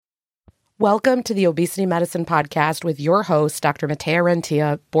Welcome to the Obesity Medicine Podcast with your host, Dr. Matea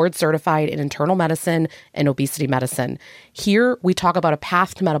Rentia, board certified in internal medicine and obesity medicine. Here, we talk about a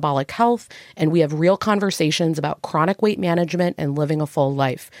path to metabolic health, and we have real conversations about chronic weight management and living a full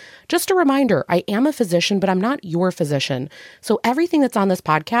life. Just a reminder, I am a physician, but I'm not your physician. So everything that's on this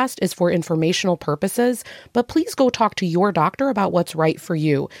podcast is for informational purposes, but please go talk to your doctor about what's right for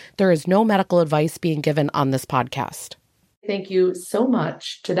you. There is no medical advice being given on this podcast. Thank you so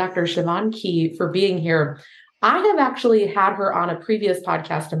much to Dr. Siobhan Key for being here. I have actually had her on a previous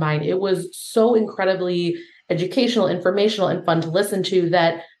podcast of mine. It was so incredibly educational, informational, and fun to listen to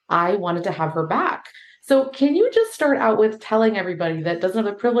that I wanted to have her back. So can you just start out with telling everybody that doesn't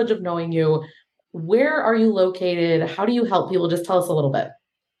have the privilege of knowing you, where are you located? How do you help people? Just tell us a little bit.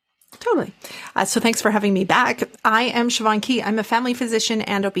 Totally. So thanks for having me back. I am Siobhan Key. I'm a family physician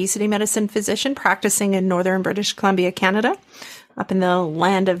and obesity medicine physician practicing in northern British Columbia, Canada, up in the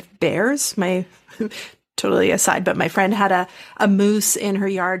land of bears. Totally aside, but my friend had a moose in her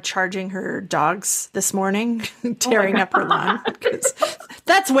yard charging her dogs this morning, tearing up her lawn. Because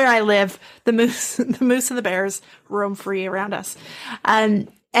that's where I live. The moose and the bears roam free around us.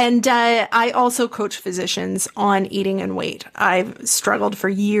 And I also coach physicians on eating and weight. I've struggled for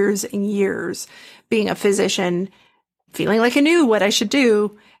years and years being a physician, feeling like I knew what I should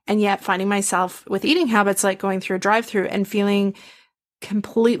do, and yet finding myself with eating habits like going through a drive-through and feeling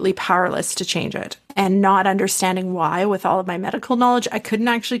completely powerless to change it and not understanding why with all of my medical knowledge, I couldn't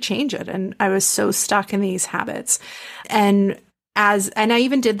actually change it. And I was so stuck in these habits. And I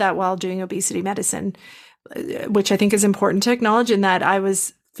even did that while doing obesity medicine, which I think is important to acknowledge, in that I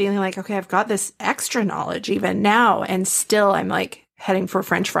was feeling like, okay, I've got this extra knowledge even now, and still I'm like heading for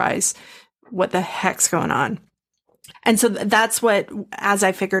French fries. What the heck's going on? And so that's what, as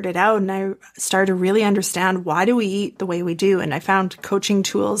I figured it out and I started to really understand, why do we eat the way we do? And I found coaching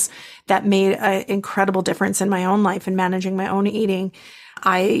tools that made an incredible difference in my own life and managing my own eating.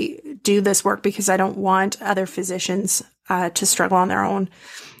 I do this work because I don't want other physicians to struggle on their own.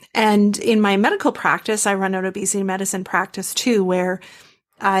 And in my medical practice, I run an obesity medicine practice too, where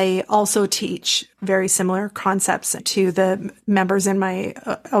I also teach very similar concepts to the members in my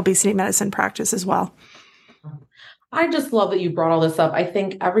obesity medicine practice as well. I just love that you brought all this up. I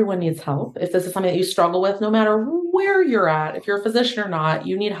think everyone needs help. If this is something that you struggle with, no matter where you're at, if you're a physician or not,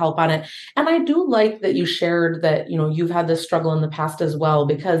 you need help on it. And I do like that you shared that, you've had this struggle in the past as well,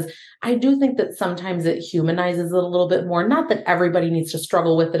 because I do think that sometimes it humanizes it a little bit more. Not that everybody needs to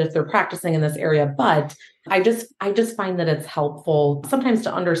struggle with it if they're practicing in this area, but I just find that it's helpful sometimes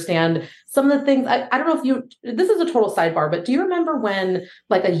to understand some of the things. I don't know if this is a total sidebar, but do you remember when,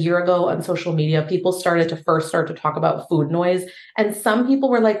 like a year ago on social media, people started to talk about food noise, and some people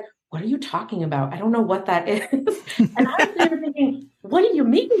were like, what are you talking about? I don't know what that is. And I was there thinking, what do you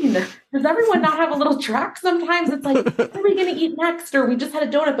mean? Does everyone not have a little track sometimes? It's like, what are we going to eat next? Or we just had a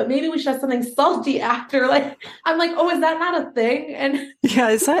donut, but maybe we should have something salty after. Like, I'm like, oh, is that not a thing? And yeah,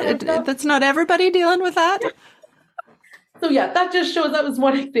 is that's not everybody dealing with that? So yeah, that just shows that was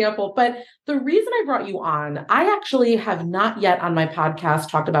one example. But the reason I brought you on, I actually have not yet on my podcast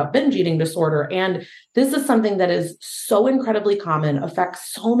talked about binge eating disorder. And this is something that is so incredibly common,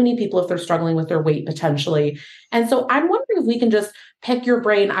 affects so many people if they're struggling with their weight potentially. And so I'm wondering if we can just pick your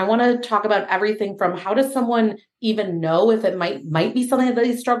brain. I want to talk about everything from how does someone even know if it might be something that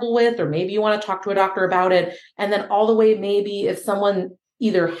they struggle with, or maybe you want to talk to a doctor about it. And then all the way, maybe if someone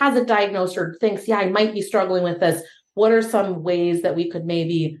either has it diagnosed or thinks, yeah, I might be struggling with this, what are some ways that we could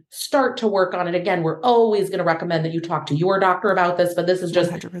maybe start to work on it? Again, we're always going to recommend that you talk to your doctor about this, but this is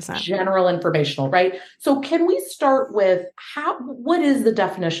just 100%. General informational, right? So can we start with what is the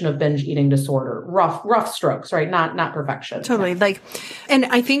definition of binge eating disorder? Rough strokes, right? Not perfection. Totally. Yeah. And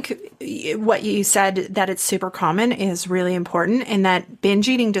I think what you said, that it's super common, is really important, and that binge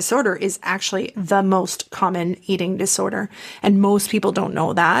eating disorder is actually the most common eating disorder. And most people don't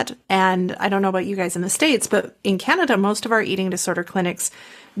know that. And I don't know about you guys in the States, but in Canada, most of our eating disorder clinics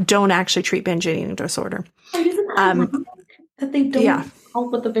don't actually treat binge eating disorder. Isn't that that they don't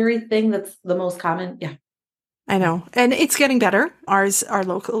help with the very thing that's the most common? Yeah. I know. And it's getting better. Our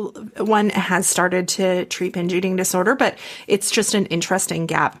local one has started to treat binge eating disorder, but it's just an interesting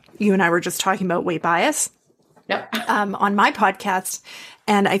gap. You and I were just talking about weight bias. Yep. On my podcast.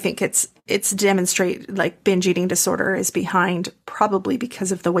 And I think it's demonstrate like binge eating disorder is behind, probably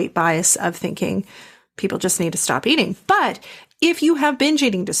because of the weight bias of thinking people just need to stop eating. But if you have binge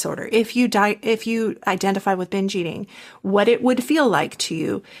eating disorder, if you identify with binge eating, what it would feel like to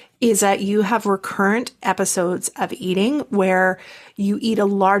you is that you have recurrent episodes of eating where you eat a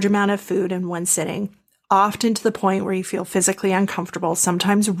large amount of food in one sitting. often to the point where you feel physically uncomfortable,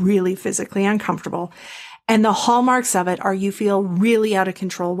 sometimes really physically uncomfortable. And the hallmarks of it are you feel really out of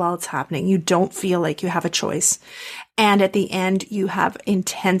control while it's happening. You don't feel like you have a choice. And at the end, you have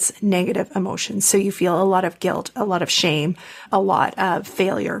intense negative emotions. So you feel a lot of guilt, a lot of shame, a lot of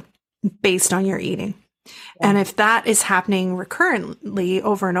failure based on your eating. Yeah. And if that is happening recurrently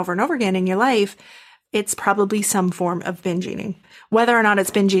over and over and over again in your life, it's probably some form of binge eating. Whether or not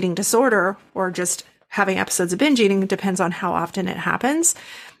it's binge eating disorder or just having episodes of binge eating depends on how often it happens.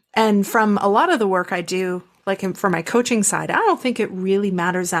 And from a lot of the work I do, like for my coaching side, I don't think it really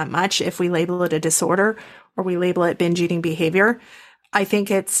matters that much if we label it a disorder or we label it binge eating behavior. I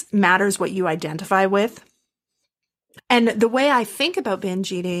think it matters what you identify with. And the way I think about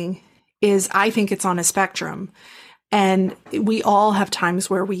binge eating is I think it's on a spectrum. And we all have times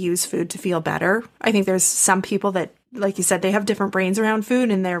where we use food to feel better. I think there's some people that, like you said, they have different brains around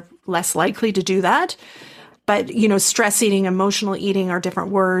food and they're less likely to do that. But, stress eating, emotional eating are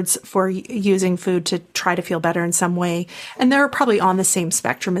different words for using food to try to feel better in some way. And they're probably on the same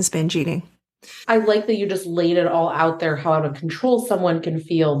spectrum as binge eating. I like that you just laid it all out there, how out of control someone can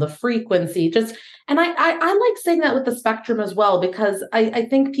feel, the frequency, and I like saying that with the spectrum as well, because I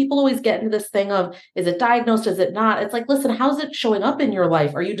think people always get into this thing of, is it diagnosed? Is it not? It's like, listen, how's it showing up in your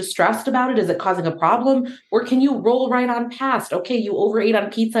life? Are you distressed about it? Is it causing a problem? Or can you roll right on past? Okay, you overate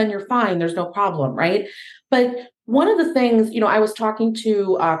on pizza and you're fine. There's no problem, right? But one of the things, I was talking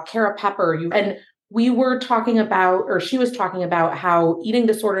to Kara Pepper, and we were talking about, or she was talking about how eating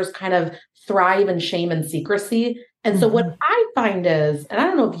disorders kind of thrive in shame and secrecy. And so what I find is, and I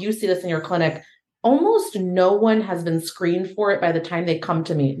don't know if you see this in your clinic, almost no one has been screened for it by the time they come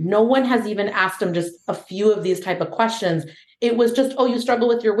to me. No one has even asked them just a few of these type of questions. It was just, oh, you struggle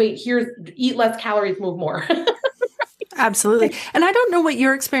with your weight. Here's eat less calories, move more. Absolutely. And I don't know what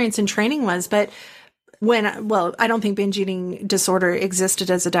your experience in training was, but I don't think binge eating disorder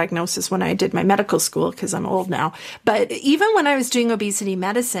existed as a diagnosis when I did my medical school because I'm old now. But even when I was doing obesity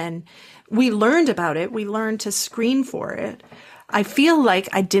medicine, we learned about it. We learned to screen for it. I feel like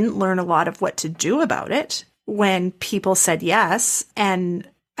I didn't learn a lot of what to do about it when people said yes. And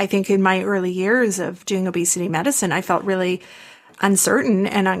I think in my early years of doing obesity medicine, I felt really uncertain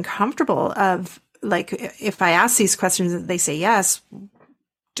and uncomfortable of, like, if I ask these questions, they say yes,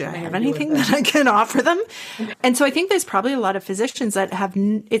 do I have anything that I can offer them? And so I think there's probably a lot of physicians that have,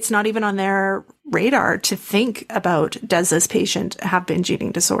 it's not even on their radar to think about, does this patient have binge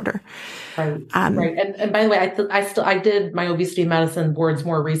eating disorder? Right. Right. And by the way, I did my obesity medicine boards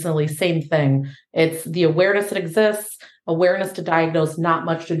more recently. Same thing. It's the awareness that exists, awareness to diagnose, not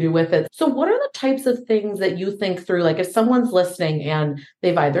much to do with it. So what are the types of things that you think through? Like if someone's listening and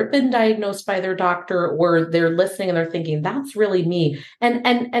they've either been diagnosed by their doctor or they're listening and they're thinking, that's really me. And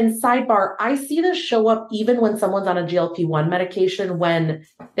sidebar, I see this show up even when someone's on a GLP-1 medication, when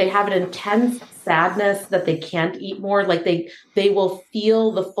they have an intense sadness that they can't eat more. Like they will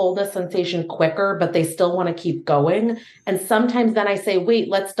feel the fullness sensation quicker, but they still want to keep going. And sometimes then I say, wait,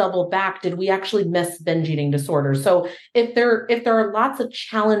 let's double back. Did we actually miss binge eating disorder? So if there are lots of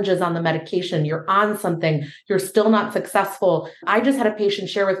challenges on the medication, you're on something, you're still not successful. I just had a patient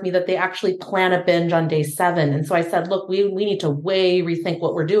share with me that they actually plan a binge on day 7. And so I said, look, we need to way rethink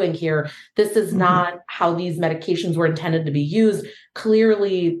what we're doing here. This is not how these medications were intended to be used.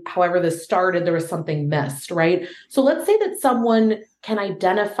 Clearly, however this started, there was something missed, right? So let's say that someone can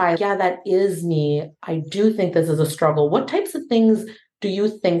identify, yeah, that is me. I do think this is a struggle. What types of things do you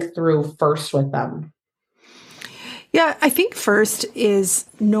think through first with them? Yeah, I think first is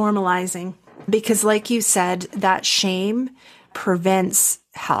normalizing, because like you said, that shame prevents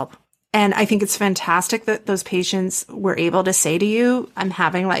help. And I think it's fantastic that those patients were able to say to you, I'm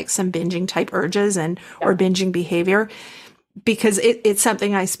having like some binging type urges or binging behavior, because it's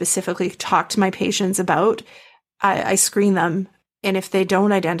something I specifically talk to my patients about. I screen them. And if they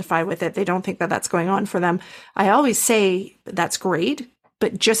don't identify with it, they don't think that that's going on for them, I always say, that's great.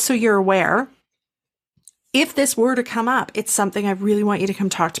 But just so you're aware, if this were to come up, it's something I really want you to come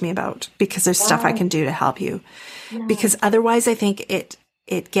talk to me about, because there's stuff I can do to help you. Because otherwise I think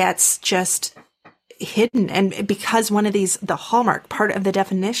it gets just hidden. And because one of the hallmark part of the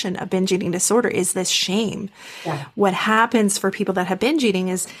definition of binge eating disorder is this shame. Yeah. What happens for people that have binge eating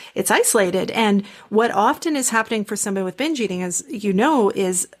is it's isolated. And what often is happening for somebody with binge eating, as you know,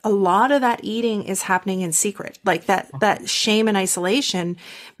 is a lot of that eating is happening in secret. Like that shame and isolation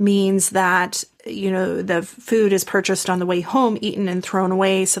means that, the food is purchased on the way home, eaten and thrown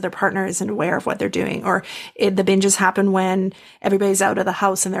away, so their partner isn't aware of what they're doing. Or the binges happen when everybody's out of the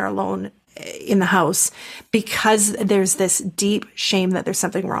house and they're alone in the house, because there's this deep shame that there's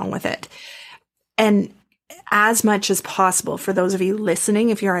something wrong with it. And as much as possible, for those of you listening,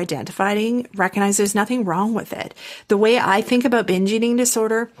 if you're identifying, recognize there's nothing wrong with it. The way I think about binge eating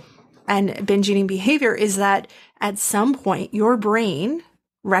disorder and binge eating behavior is that at some point, your brain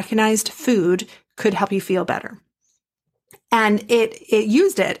recognized food could help you feel better. And it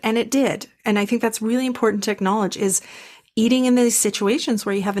used it, and it did. And I think that's really important to acknowledge, is eating in these situations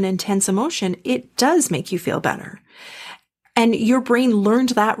where you have an intense emotion, it does make you feel better. And your brain learned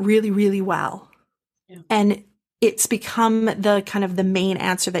that really, really well. Yeah. And it's become the kind of the main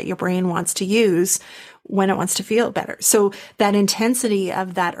answer that your brain wants to use when it wants to feel better. So that intensity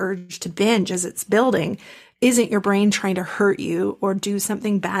of that urge to binge as it's building isn't your brain trying to hurt you or do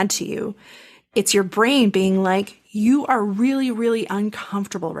something bad to you. It's your brain being like, you are really, really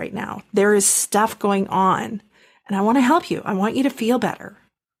uncomfortable right now. There is stuff going on, and I want to help you. I want you to feel better.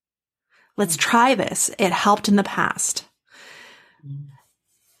 Let's try this. It helped in the past.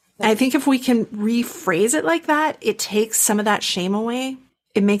 I think if we can rephrase it like that, it takes some of that shame away.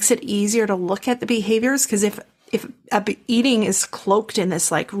 It makes it easier to look at the behaviors, because if eating is cloaked in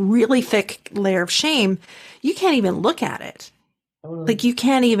this like really thick layer of shame, you can't even look at it. Totally. Like you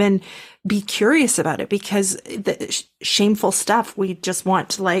can't even be curious about it, because the shameful stuff we just want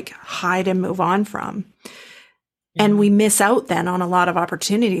to like hide and move on from. Yeah. And we miss out then on a lot of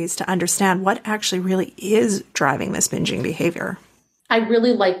opportunities to understand what actually really is driving this binging behavior. I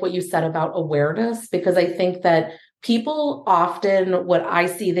really like what you said about awareness, because I think that people often, what I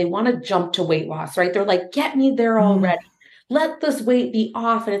see, they want to jump to weight loss, right? They're like, get me there already. Let this weight be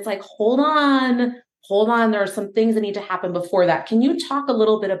off. And it's like, hold on. There are some things that need to happen before that. Can you talk a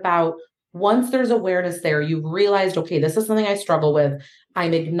little bit about, once there's awareness there, you've realized, okay, this is something I struggle with.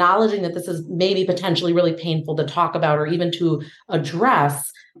 I'm acknowledging that this is maybe potentially really painful to talk about or even to address.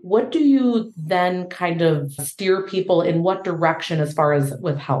 What do you then kind of steer people in what direction as far as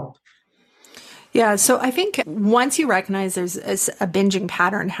with help? Yeah. So I think once you recognize there's a binging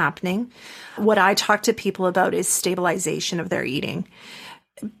pattern happening, what I talk to people about is stabilization of their eating,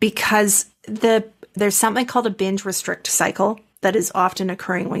 because there's something called a binge restrict cycle that is often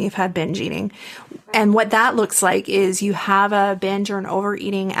occurring when you've had binge eating. And what that looks like is you have a binge or an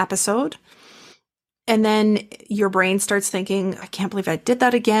overeating episode, and then your brain starts thinking, I can't believe I did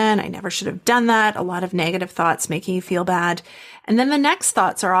that again. I never should have done that. A lot of negative thoughts making you feel bad. And then the next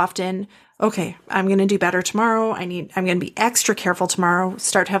thoughts are often, okay, I'm going to do better tomorrow. I'm going to be extra careful tomorrow.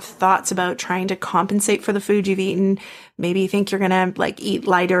 Start to have thoughts about trying to compensate for the food you've eaten. Maybe you think you're going to like eat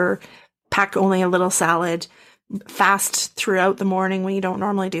lighter, pack only a little salad, fast throughout the morning when you don't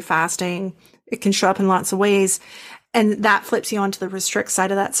normally do fasting. It can show up in lots of ways. And that flips you onto the restrict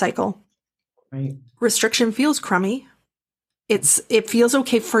side of that cycle. Right. Restriction feels crummy. It feels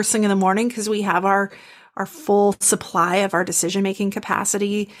okay first thing in the morning because we have our full supply of our decision-making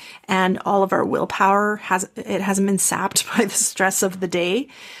capacity, and all of our willpower hasn't been sapped by the stress of the day.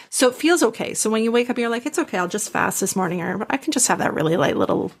 So it feels okay. So when you wake up, you're like, it's okay. I'll just fast this morning, or I can just have that really light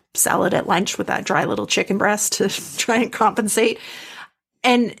little salad at lunch with that dry little chicken breast to try and compensate.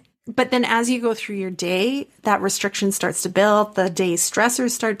 But then as you go through your day, that restriction starts to build, the day's stressors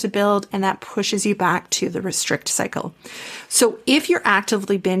start to build, and that pushes you back to the restrict cycle. So if you're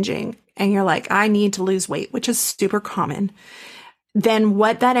actively binging and you're like, I need to lose weight, which is super common, then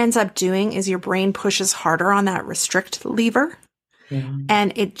what that ends up doing is your brain pushes harder on that restrict lever. Yeah.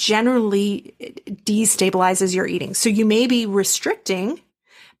 And it generally destabilizes your eating. So you may be restricting,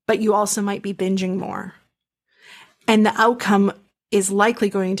 but you also might be binging more. And the outcome is likely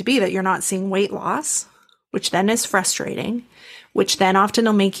going to be that you're not seeing weight loss, which then is frustrating, which then often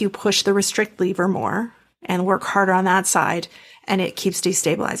will make you push the restrict lever more and work harder on that side, and it keeps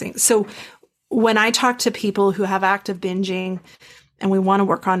destabilizing. So when I talk to people who have active binging and we want to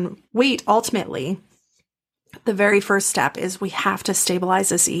work on weight, ultimately, the very first step is we have to stabilize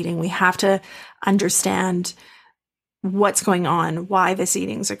this eating. We have to understand what's going on, why this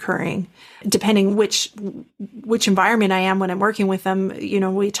eating is occurring. Depending which environment I am when I'm working with them,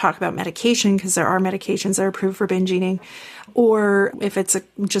 we talk about medication because there are medications that are approved for binge eating. Or if it's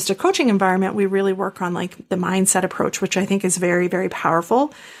just a coaching environment, we really work on like the mindset approach, which I think is very, very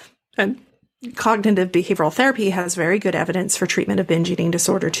powerful. And cognitive behavioral therapy has very good evidence for treatment of binge eating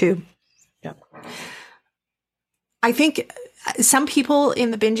disorder too. Yep. I think some people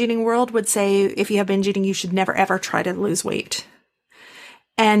in the binge eating world would say, if you have binge eating, you should never, ever try to lose weight.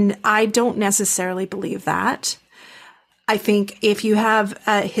 And I don't necessarily believe that. I think if you have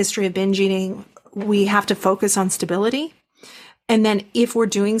a history of binge eating, we have to focus on stability. And then if we're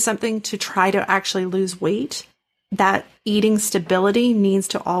doing something to try to actually lose weight, that eating stability needs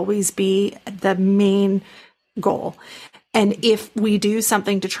to always be the main goal. And if we do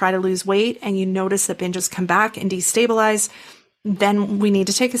something to try to lose weight and you notice that binges come back and destabilize, then we need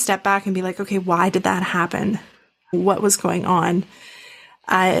to take a step back and be like, okay, why did that happen? What was going on?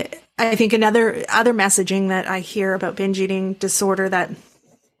 I think other messaging that I hear about binge eating disorder that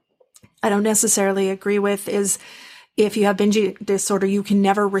I don't necessarily agree with is if you have binge eating disorder, you can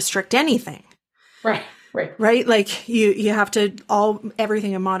never restrict anything. Right. Right? Like you have to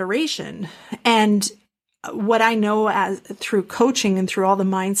everything in moderation. And what I know through coaching and through all the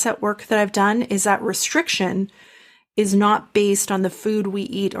mindset work that I've done is that restriction is not based on the food we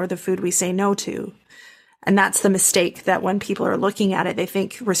eat or the food we say no to. And that's the mistake that when people are looking at it, they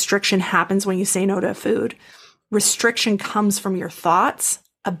think restriction happens when you say no to a food. Restriction comes from your thoughts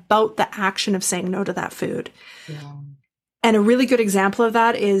about the action of saying no to that food. Yeah. And a really good example of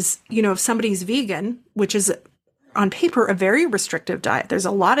that is, if somebody's vegan, which is on paper a very restrictive diet, there's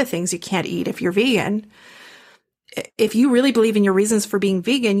a lot of things you can't eat if you're vegan. If you really believe in your reasons for being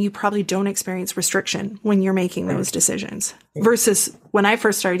vegan, you probably don't experience restriction when you're making those decisions. Versus when I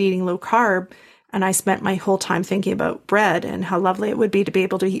first started eating low carb and I spent my whole time thinking about bread and how lovely it would be to be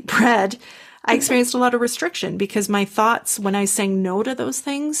able to eat bread, I experienced a lot of restriction because my thoughts when I was saying no to those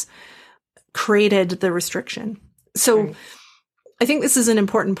things created the restriction. So I think this is an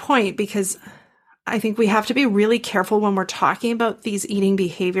important point because I think we have to be really careful when we're talking about these eating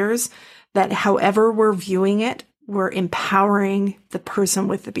behaviors that however we're viewing it, we're empowering the person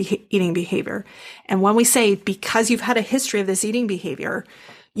with the eating behavior. And when we say, because you've had a history of this eating behavior,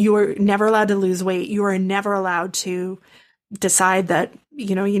 you are never allowed to lose weight. You are never allowed to decide that,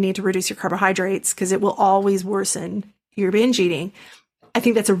 you need to reduce your carbohydrates because it will always worsen your binge eating. I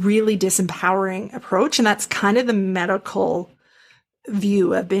think that's a really disempowering approach. And that's kind of the medical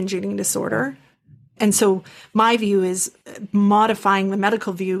view of binge eating disorder. And so my view is modifying the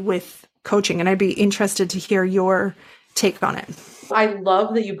medical view with coaching. And I'd be interested to hear your take on it. I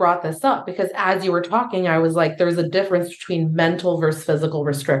love that you brought this up because as you were talking, I was like, there's a difference between mental versus physical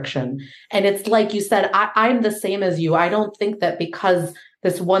restriction. And it's like you said, I'm the same as you. I don't think that because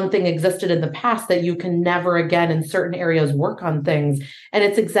this one thing existed in the past that you can never again in certain areas work on things. And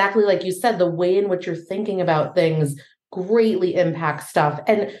it's exactly like you said, the way in which you're thinking about things greatly impacts stuff.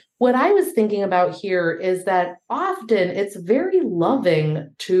 And what I was thinking about here is that often it's very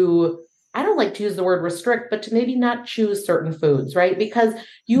loving to, I don't like to use the word restrict, but to maybe not choose certain foods, right? Because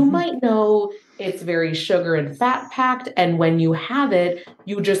you might know it's very sugar and fat packed. And when you have it,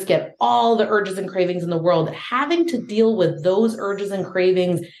 you just get all the urges and cravings in the world. Having to deal with those urges and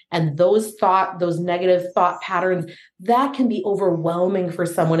cravings and those negative thought patterns, that can be overwhelming for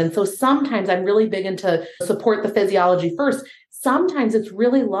someone. And so sometimes I'm really big into support the physiology first. Sometimes it's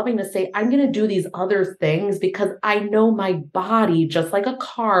really loving to say, I'm going to do these other things because I know my body, just like a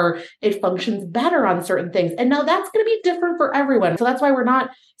car, it functions better on certain things. And now that's going to be different for everyone. So that's why we're not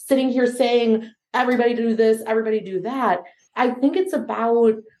sitting here saying, everybody do this, everybody do that. I think it's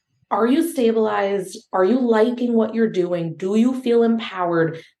about, are you stabilized? Are you liking what you're doing? Do you feel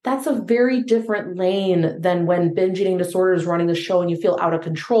empowered? That's a very different lane than when binge eating disorder is running the show and you feel out of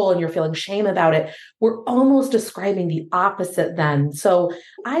control and you're feeling shame about it. We're almost describing the opposite then. So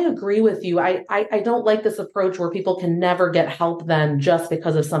I agree with you. I don't like this approach where people can never get help then just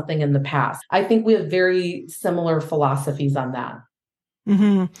because of something in the past. I think we have very similar philosophies on that.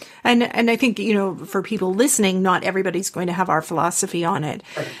 Mm-hmm. And I think, for people listening, not everybody's going to have our philosophy on it,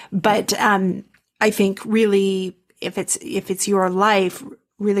 right. But, I think really if it's your life,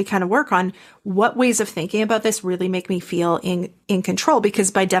 really kind of work on what ways of thinking about this really make me feel in control, because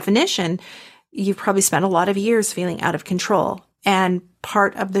by definition, you've probably spent a lot of years feeling out of control. And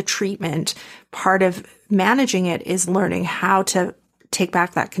part of the treatment, part of managing it is learning how to take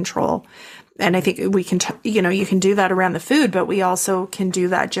back that control. And I think we can, you can do that around the food, but we also can do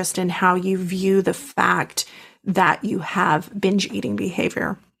that just in how you view the fact that you have binge eating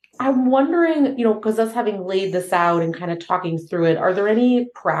behavior. I'm wondering, because us having laid this out and kind of talking through it, are there any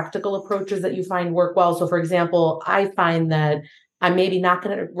practical approaches that you find work well? So for example, I find that I'm maybe not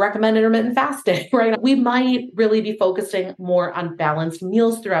going to recommend intermittent fasting, right? We might really be focusing more on balanced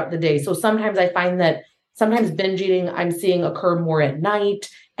meals throughout the day. So sometimes I find that sometimes binge eating I'm seeing occur more at night.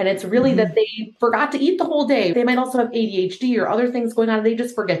 And it's really that they forgot to eat the whole day. They might also have ADHD or other things going on. They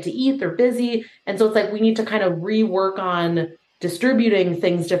just forget to eat. They're busy. And so it's like we need to kind of rework on distributing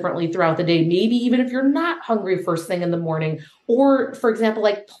things differently throughout the day. Maybe even if you're not hungry first thing in the morning, or for example,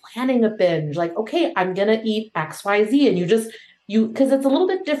 like planning a binge, like, okay, I'm going to eat XYZ. And because it's a little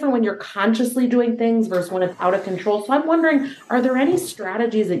bit different when you're consciously doing things versus when it's out of control. So I'm wondering, are there any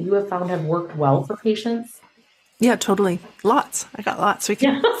strategies that you have found have worked well for patients? Yeah, totally. Lots. I got lots. We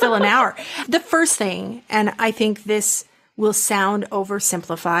can fill an hour. The first thing, and I think this will sound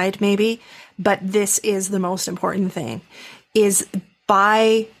oversimplified maybe, but this is the most important thing, is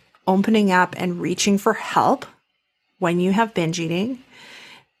by opening up and reaching for help when you have binge eating,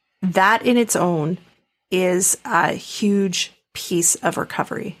 that in its own is a huge piece of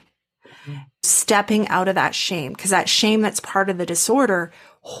recovery. Stepping out of that shame, because that shame that's part of the disorder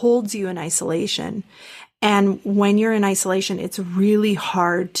holds you in isolation. And when you're in isolation, it's really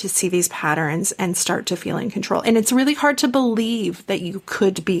hard to see these patterns and start to feel in control. And it's really hard to believe that you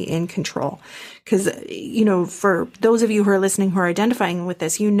could be in control. Because, for those of you who are listening who are identifying with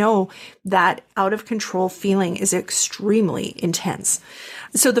this, that out of control feeling is extremely intense.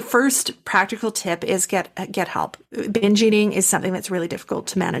 So the first practical tip is get help. Binge eating is something that's really difficult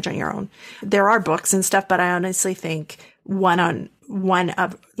to manage on your own. There are books and stuff, but I honestly think one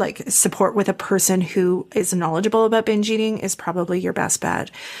of support with a person who is knowledgeable about binge eating is probably your best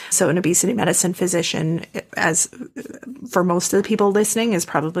bet. So an obesity medicine physician, as for most of the people listening, is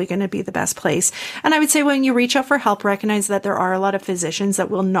probably going to be the best place. And I would say when you reach out for help, recognize that there are a lot of physicians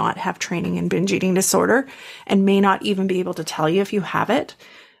that will not have training in binge eating disorder and may not even be able to tell you if you have it.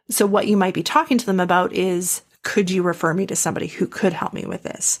 So what you might be talking to them about is, could you refer me to somebody who could help me with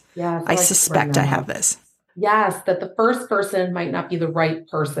this? Yeah, I suspect I have this. Yes, that the first person might not be the right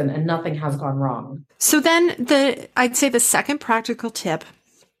person and nothing has gone wrong. So then I'd say the second practical tip,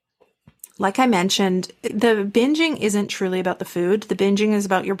 like I mentioned, the binging isn't truly about the food. The binging is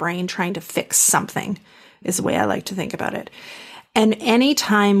about your brain trying to fix something, is the way I like to think about it. And any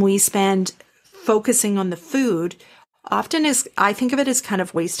time we spend focusing on the food, I think of it as kind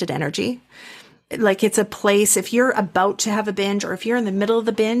of wasted energy. Like it's a place, if you're about to have a binge or if you're in the middle of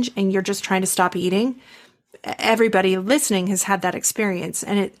the binge and you're just trying to stop eating, everybody listening has had that experience,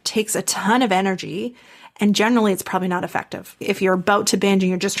 and it takes a ton of energy, and generally it's probably not effective. If you're about to binge and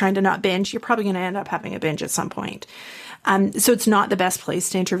you're just trying to not binge, you're probably going to end up having a binge at some point. So it's not the best place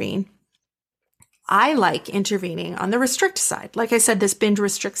to intervene. I like intervening on the restrict side. Like I said, this binge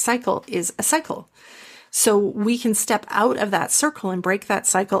restrict cycle is a cycle. So we can step out of that circle and break that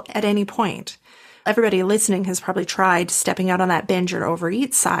cycle at any point. Everybody listening has probably tried stepping out on that binge or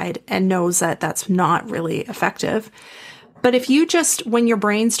overeat side and knows that that's not really effective. But if you just, when your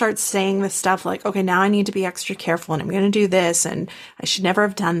brain starts saying this stuff like, okay, now I need to be extra careful and I'm going to do this and I should never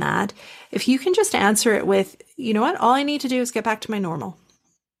have done that. If you can just answer it with, you know what, all I need to do is get back to my normal.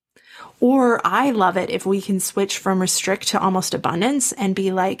 Or I love it if we can switch from restrict to almost abundance and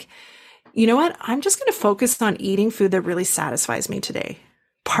be like, you know what, I'm just going to focus on eating food that really satisfies me today.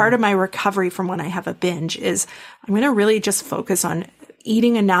 Part of my recovery from when I have a binge is I'm going to really just focus on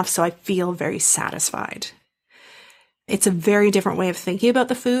eating enough so I feel very satisfied. It's a very different way of thinking about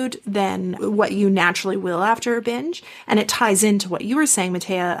the food than what you naturally will after a binge. And it ties into what you were saying,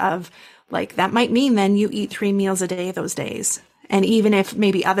 Matea, of like, that might mean then you eat 3 meals a day those days. And even if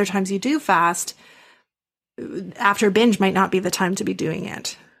maybe other times you do fast, after a binge might not be the time to be doing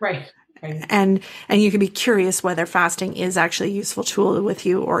it. Right. And you can be curious whether fasting is actually a useful tool with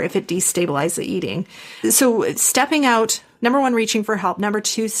you or if it destabilizes the eating. So stepping out, number one, reaching for help. Number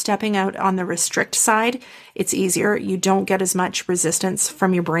two, stepping out on the restrict side. It's easier. You don't get as much resistance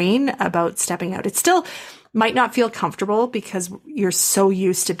from your brain about stepping out. It still might not feel comfortable because you're so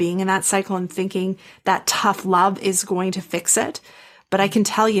used to being in that cycle and thinking that tough love is going to fix it. But I can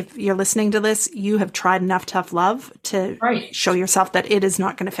tell you, if you're listening to this, you have tried enough tough love to show yourself that it is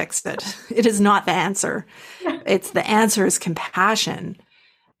not going to fix it. It is not the answer. The answer is compassion.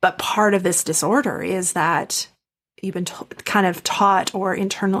 But part of this disorder is that you've been kind of taught or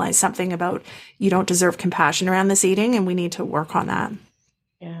internalized something about you don't deserve compassion around this eating, and we need to work on that.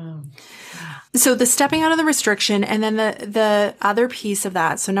 Yeah. So the stepping out of the restriction, and then the other piece of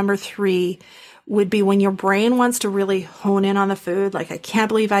that, so number 3, would be when your brain wants to really hone in on the food, like, I can't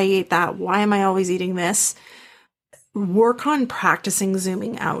believe I ate that. Why am I always eating this? Work on practicing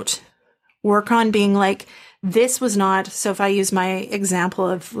zooming out. Work on being like, this was not, so if I use my example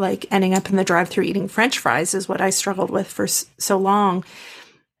of like ending up in the drive-thru eating French fries is what I struggled with for so long.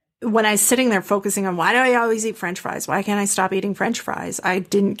 When I was sitting there focusing on why do I always eat French fries? Why can't I stop eating French fries? I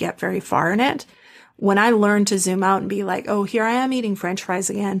didn't get very far in it. When I learned to zoom out and be like, oh, here I am eating French fries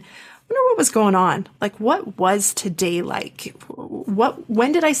again. I wonder what was going on. Like, what was today like?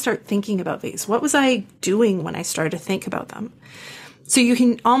 When did I start thinking about these? What was I doing when I started to think about them? So you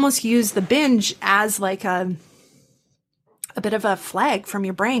can almost use the binge as like a bit of a flag from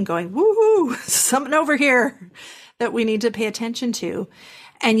your brain going, woohoo, something over here that we need to pay attention to.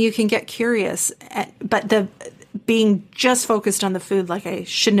 And you can get curious, but the being just focused on the food, like I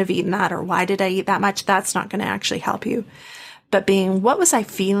shouldn't have eaten that, or why did I eat that much? That's not going to actually help you. But being, what was I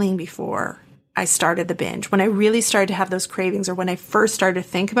feeling before? I started the binge. When I really started to have those cravings, or when I first started to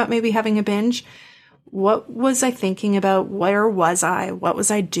think about maybe having a binge, what was I thinking about? Where was I? What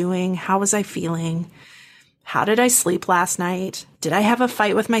was I doing? How was I feeling? How did I sleep last night? Did I have a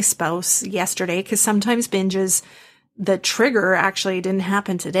fight with my spouse yesterday? Because sometimes binges, the trigger actually didn't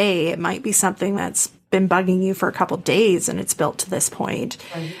happen today. It might be something that's been bugging you for a couple of days and it's built to this point.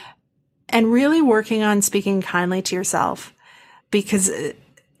 Right. And really working on speaking kindly to yourself, because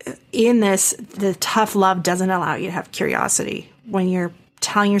in this, the tough love doesn't allow you to have curiosity. When you're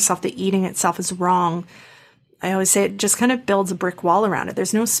telling yourself that eating itself is wrong, I always say it just kind of builds a brick wall around it.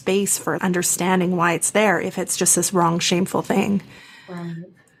 There's no space for understanding why it's there if it's just this wrong, shameful thing. Right.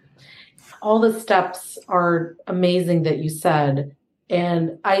 All the steps are amazing that you said.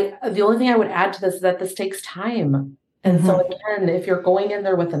 And the only thing I would add to this is that this takes time. And so again, if you're going in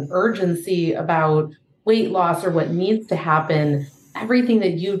there with an urgency about weight loss or what needs to happen, everything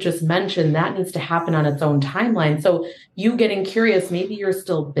that you just mentioned, that needs to happen on its own timeline. So you getting curious, maybe you're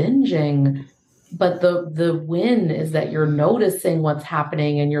still binging, but the win is that you're noticing what's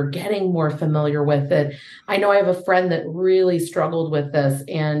happening and you're getting more familiar with it. I know I have a friend that really struggled with this,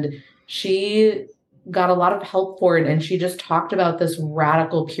 and she got a lot of help for it. And she just talked about this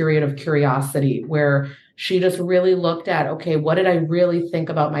radical period of curiosity where she just really looked at, okay, what did I really think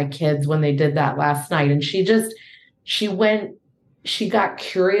about my kids when they did that last night? And she got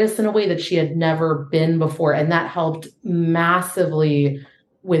curious in a way that she had never been before. And that helped massively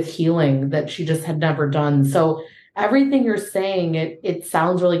with healing that she just had never done. So everything you're saying, it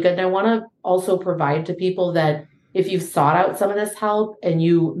sounds really good. And I want to also provide to people that if you've sought out some of this help and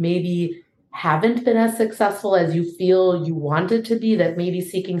you maybe haven't been as successful as you feel you wanted to be, that maybe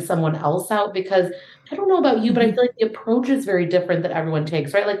seeking someone else out, because I don't know about you, but I feel like the approach is very different that everyone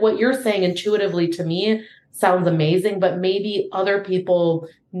takes, right? Like what you're saying intuitively to me sounds amazing, but maybe other people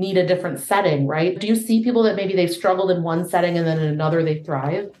need a different setting, right? Do you see people that maybe they've struggled in one setting and then in another they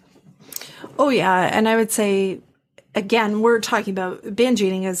thrive? Oh, yeah. And I would say, again, we're talking about binge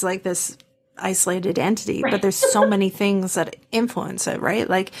eating as like this isolated entity, right. But there's so many things that influence it, right?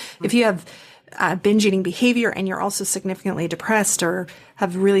 Like if you have binge eating behavior and you're also significantly depressed or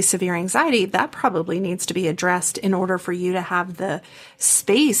have really severe anxiety, that probably needs to be addressed in order for you to have the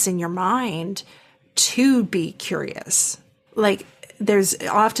space in your mind to be curious. Like there's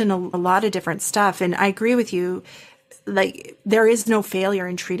often a lot of different stuff. And I agree with you. Like there is no failure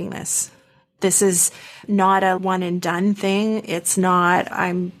in treating this. This is not a one and done thing. It's not,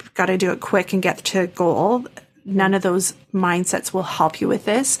 I'm got to do it quick and get to goal. None of those mindsets will help you with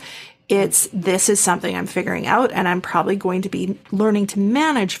this. This is something I'm figuring out and I'm probably going to be learning to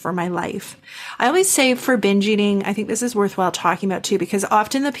manage for my life. I always say for binge eating, I think this is worthwhile talking about too, because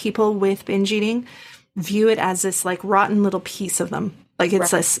often the people with binge eating view it as this like rotten little piece of them. Like it's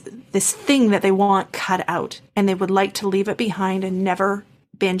this thing that they want cut out and they would like to leave it behind and never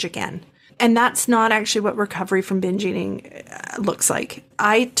binge again. And that's not actually what recovery from binge eating looks like.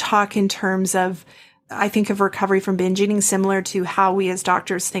 I talk in terms of, I think of recovery from binge eating similar to how we as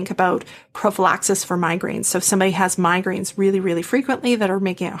doctors think about prophylaxis for migraines. So if somebody has migraines really, really frequently that are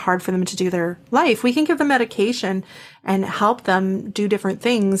making it hard for them to do their life, we can give them medication and help them do different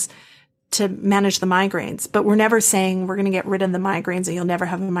things to manage the migraines. But we're never saying we're going to get rid of the migraines and you'll never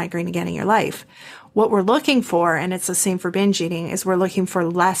have a migraine again in your life. What we're looking for, and it's the same for binge eating, is we're looking for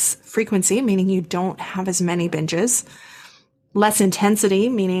less frequency, meaning you don't have as many binges, less intensity,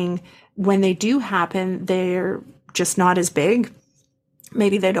 meaning when they do happen, they're just not as big.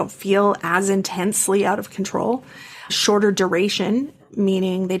 Maybe they don't feel as intensely out of control. Shorter duration,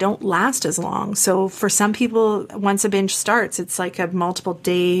 meaning they don't last as long. So for some people, once a binge starts, it's like a multiple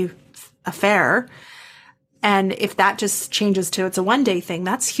day affair. And if that just changes to it's a one-day thing,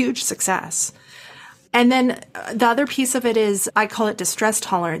 that's huge success. And then the other piece of it is, I call it distress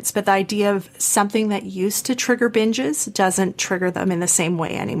tolerance, but the idea of something that used to trigger binges doesn't trigger them in the same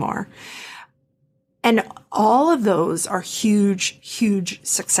way anymore. And all of those are huge, huge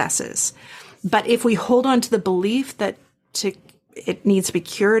successes. But if we hold on to the belief that it needs to be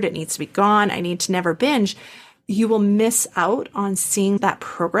cured, it needs to be gone, I need to never binge, you will miss out on seeing that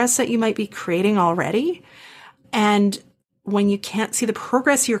progress that you might be creating already. And when you can't see the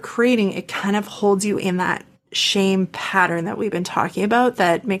progress you're creating, it kind of holds you in that shame pattern that we've been talking about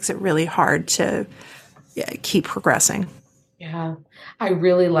that makes it really hard to keep progressing. Yeah, I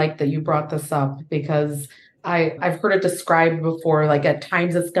really like that you brought this up because I've heard it described before, like at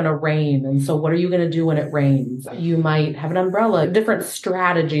times it's going to rain. And so what are you going to do when it rains? You might have an umbrella, different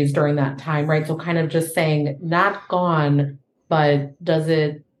strategies during that time, right? So kind of just saying not gone, but does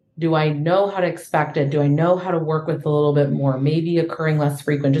it Do I know how to expect it? Do I know how to work with a little bit more, maybe occurring less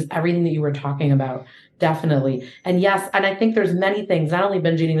frequent, just everything that you were talking about? Definitely. And yes, and I think there's many things, not only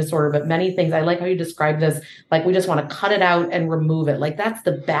binge eating disorder, but many things. I like how you describe this. Like we just want to cut it out and remove it. Like that's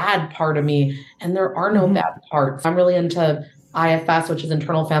the bad part of me. And there are no bad parts. I'm really into IFS, which is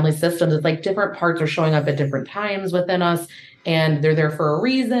internal family systems. It's like different parts are showing up at different times within us and they're there for a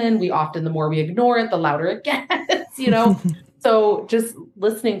reason. We often, the more we ignore it, the louder it gets, So just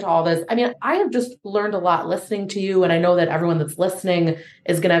listening to all this, I mean, I have just learned a lot listening to you. And I know that everyone that's listening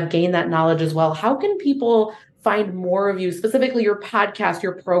is going to have gained that knowledge as well. How can people find more of you, specifically your podcast,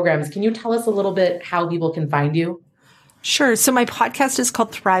 your programs? Can you tell us a little bit how people can find you? Sure. So my podcast is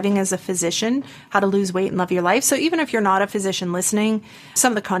called Thriving as a Physician, How to Lose Weight and Love Your Life. So even if you're not a physician listening,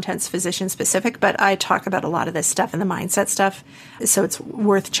 some of the content's physician specific, but I talk about a lot of this stuff and the mindset stuff. So it's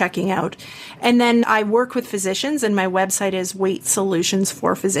worth checking out. And then I work with physicians and my website is Weight Solutions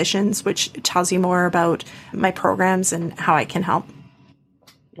for Physicians, which tells you more about my programs and how I can help.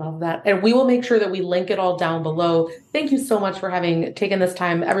 Love that. And we will make sure that we link it all down below. Thank you so much for having taken this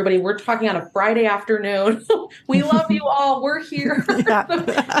time. Everybody, we're talking on a Friday afternoon. We love you all. We're here. Yeah,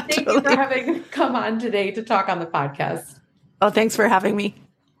 Thank you for having come on today to talk on the podcast. Oh, thanks for having me.